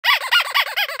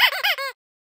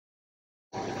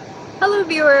Hello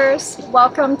viewers!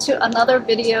 Welcome to another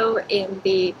video in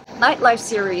the nightlife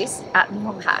series at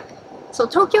Nihonhack. So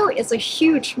Tokyo is a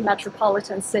huge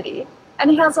metropolitan city and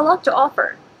it has a lot to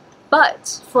offer.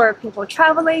 But for people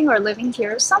traveling or living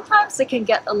here, sometimes it can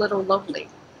get a little lonely.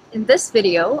 In this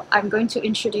video, I'm going to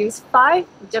introduce 5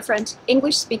 different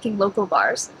English-speaking local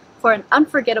bars for an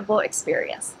unforgettable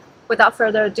experience. Without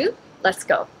further ado, let's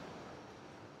go!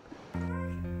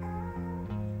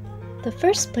 The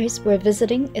first place we're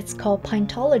visiting is called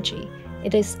Pintology.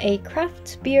 It is a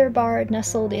craft beer bar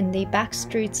nestled in the back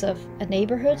streets of a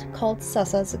neighborhood called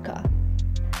Sasazuka.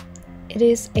 It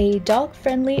is a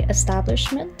dog-friendly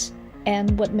establishment,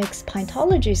 and what makes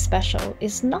Pintology special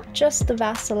is not just the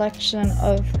vast selection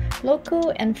of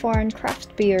local and foreign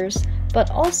craft beers,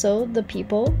 but also the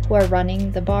people who are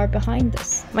running the bar behind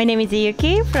this. My name is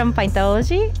Yuki from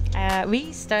Pintology.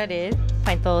 We started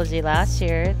Pintology last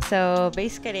year, so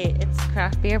basically it's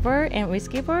craft beer bar and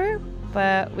whiskey bar,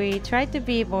 but we try to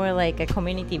be more like a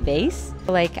community base.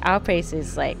 Like our place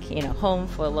is like, home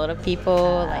for a lot of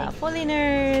people, like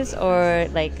foreigners or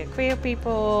like queer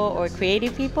people or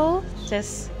creative people.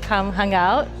 Just come hang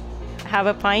out, have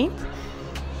a pint.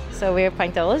 So we're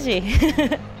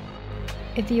Pintology.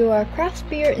 If you are a craft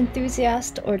beer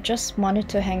enthusiast or just wanted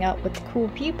to hang out with cool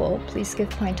people, please give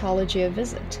Pintology a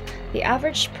visit. The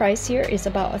average price here is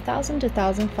about 1,000 to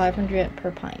 1,500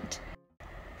 per pint.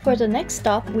 For the next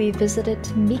stop, we visited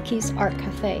Mikis Art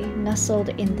Cafe, nestled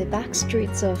in the back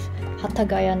streets of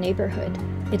Hatagaya neighborhood.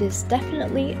 It is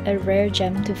definitely a rare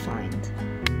gem to find.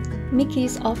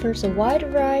 Mikis offers a wide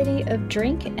variety of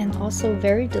drink and also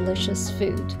very delicious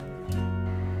food.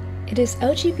 It is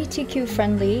LGBTQ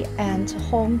friendly and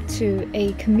home to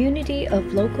a community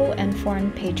of local and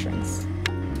foreign patrons.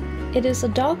 It is a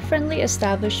dog-friendly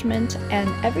establishment, and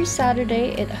every Saturday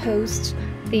it hosts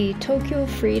the Tokyo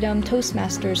Freedom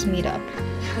Toastmasters meetup.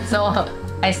 So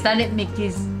I started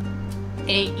Mikis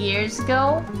 8 years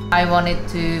ago. I wanted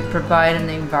to provide an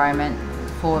environment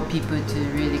for people to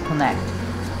really connect.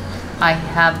 I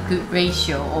have good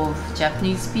ratio of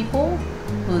Japanese people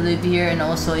who live here and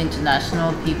also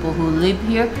international people who live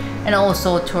here and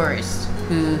also tourists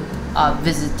who are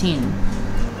visiting.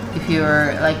 If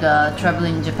you're like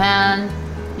traveling Japan,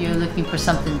 you're looking for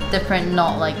something different,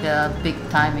 not like a big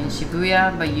time in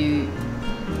Shibuya, but you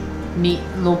meet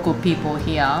local people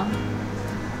here.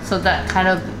 So that kind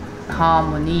of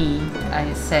harmony,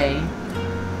 I say,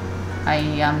 I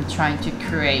am trying to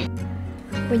create.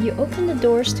 When you open the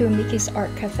doors to Mikis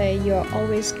Art Cafe, you are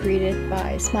always greeted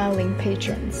by smiling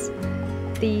patrons.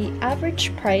 The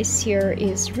average price here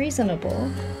is reasonable,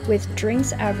 with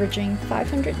drinks averaging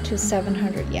 500 to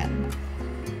 700 yen.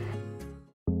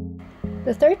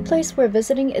 The third place we're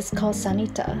visiting is called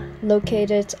Sanita,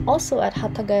 located also at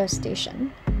Hatagaya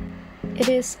Station. It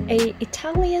is an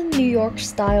Italian New York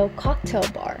style cocktail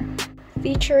bar,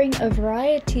 featuring a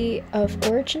variety of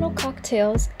original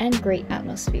cocktails and great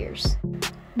atmospheres.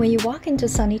 When you walk into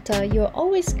Sanita, you're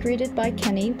always greeted by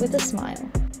Kenny with a smile.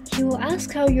 He will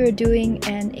ask how you're doing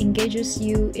and engages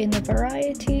you in a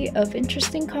variety of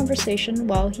interesting conversation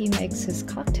while he makes his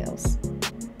cocktails.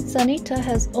 Sanita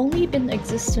has only been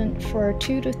existent for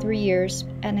 2 to 3 years,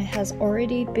 and it has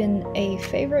already been a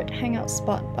favorite hangout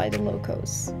spot by the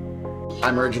locals.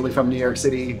 I'm originally from New York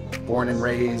City, born and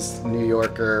raised New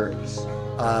Yorker.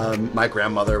 My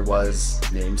grandmother was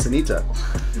named Sanita.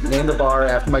 Named the bar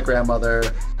after my grandmother.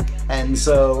 And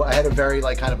so I had a very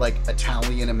kind of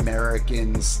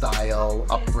Italian-American style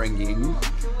upbringing,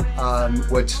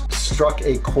 which struck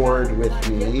a chord with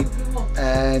me.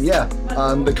 And yeah,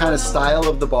 the kind of style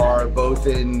of the bar, both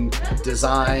in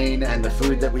design and the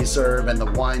food that we serve and the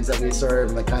wines that we serve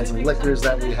and the kinds of liquors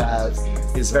that we have,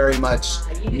 is very much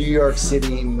New York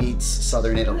City meets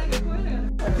Southern Italy.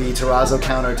 The terrazzo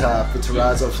countertop, the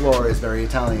terrazzo floor is very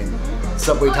Italian.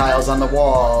 Subway tiles on the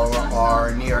wall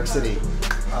are New York City.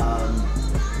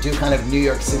 Do kind of New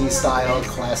York City style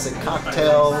classic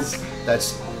cocktails.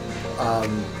 That's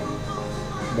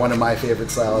one of my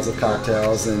favorite styles of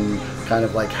cocktails, and kind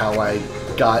of like how I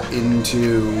got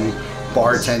into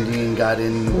bartending, got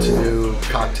into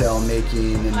cocktail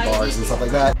making in bars and stuff like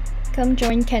that. Come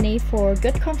join Kenny for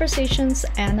good conversations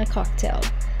and a cocktail.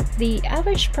 The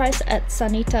average price at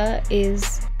Sanita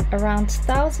is around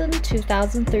 1,000 to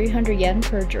 1,300 yen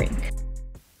per drink.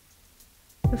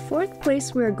 The fourth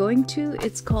place we are going to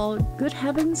is called Good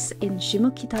Heavens in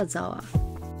Shimokitazawa.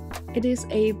 It is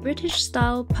a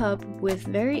British-style pub with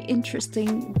very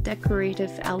interesting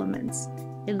decorative elements.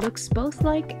 It looks both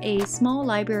like a small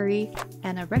library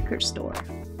and a record store.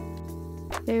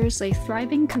 There is a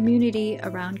thriving community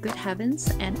around Good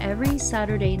Heavens, and every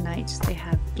Saturday night they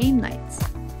have game nights.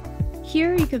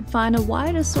 Here you can find a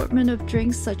wide assortment of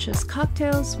drinks such as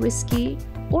cocktails, whiskey,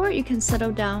 or you can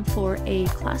settle down for a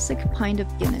classic pint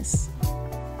of Guinness.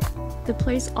 The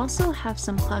place also has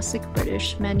some classic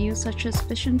British menus such as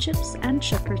fish and chips and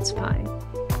shepherd's pie.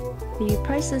 The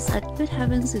prices at Good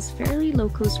Heavens is fairly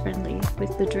locals friendly,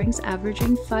 with the drinks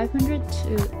averaging 500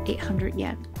 to 800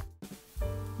 yen.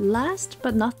 Last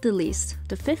but not the least,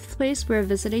 the fifth place we're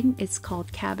visiting is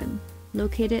called Cabin,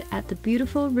 located at the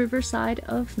beautiful riverside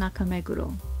of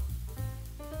Nakameguro.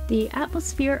 The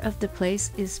atmosphere of the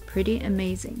place is pretty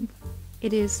amazing.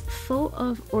 It is full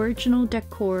of original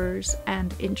decors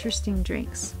and interesting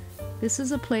drinks. This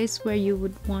is a place where you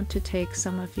would want to take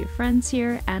some of your friends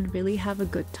here and really have a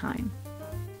good time.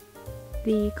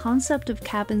 The concept of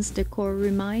Cabin's decor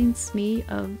reminds me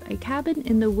of a cabin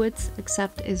in the woods,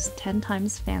 except is 10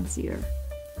 times fancier.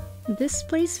 This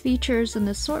place features an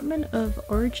assortment of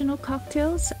original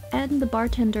cocktails, and the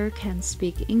bartender can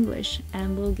speak English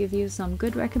and will give you some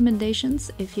good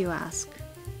recommendations if you ask.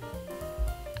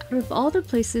 Out of all the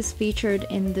places featured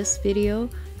in this video,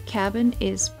 Cabin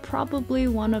is probably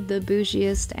one of the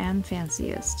bougiest and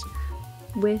fanciest,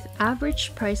 with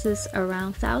average prices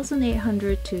around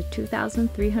 1,800 to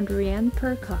 2,300 yen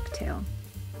per cocktail.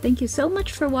 Thank you so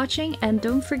much for watching, and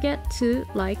don't forget to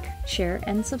like, share,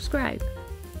 and subscribe.